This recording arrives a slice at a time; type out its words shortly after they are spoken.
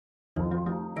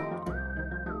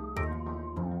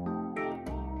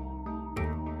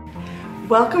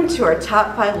Welcome to our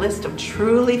top 5 list of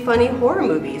truly funny horror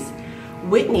movies.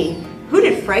 Whitney, who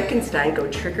did Frankenstein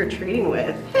go trick-or-treating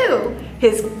with? Who?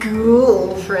 His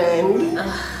ghoul friend.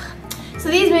 So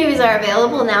these movies are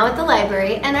available now at the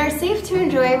library and are safe to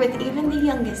enjoy with even the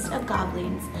youngest of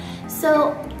goblins.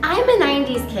 So I'm a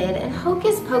 90s kid and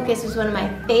Hocus Pocus was one of my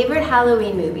favorite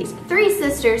Halloween movies. 3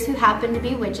 sisters who happen to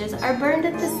be witches are burned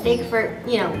at the stake for,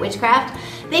 witchcraft.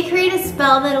 They create a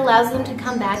spell that allows them to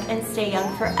come back and stay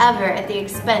young forever at the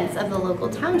expense of the local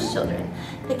townschildren.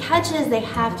 The catch is they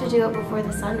have to do it before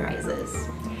the sun rises.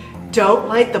 Don't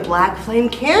light the black flame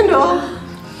candle.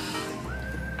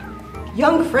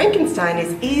 Young Frankenstein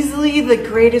is easily the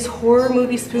greatest horror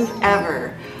movie spoof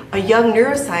ever. A young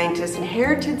neuroscientist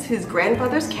inherits his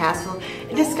grandfather's castle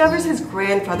and discovers his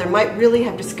grandfather might really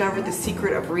have discovered the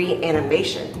secret of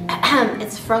reanimation.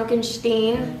 It's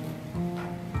Frankenstein.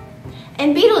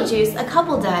 In Beetlejuice, a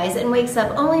couple dies and wakes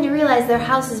up only to realize their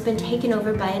house has been taken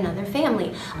over by another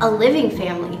family, a living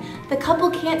family. The couple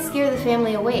can't scare the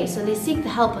family away, so they seek the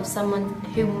help of someone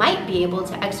who might be able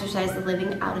to exorcise the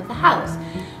living out of the house.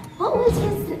 What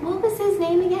was his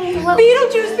name again?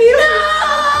 Beetlejuice!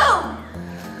 No!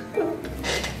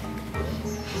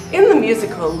 In the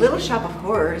musical Little Shop of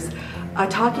Horrors, a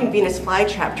talking Venus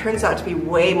flytrap turns out to be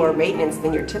way more maintenance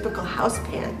than your typical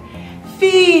housepan.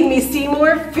 Feed me,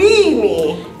 Seymour, feed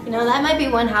me! That might be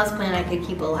one houseplant I could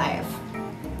keep alive.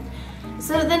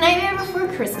 So The Nightmare Before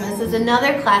Christmas is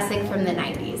another classic from the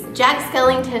 90s. Jack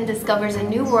Skellington discovers a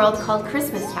new world called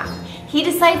Christmas Town. He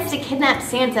decides to kidnap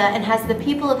Santa and has the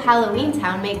people of Halloween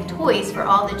Town make toys for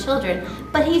all the children,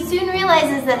 but he soon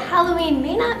realizes that Halloween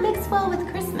may not mix well with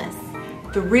Christmas.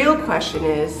 The real question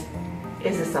is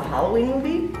this a Halloween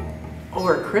movie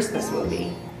or a Christmas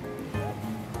movie?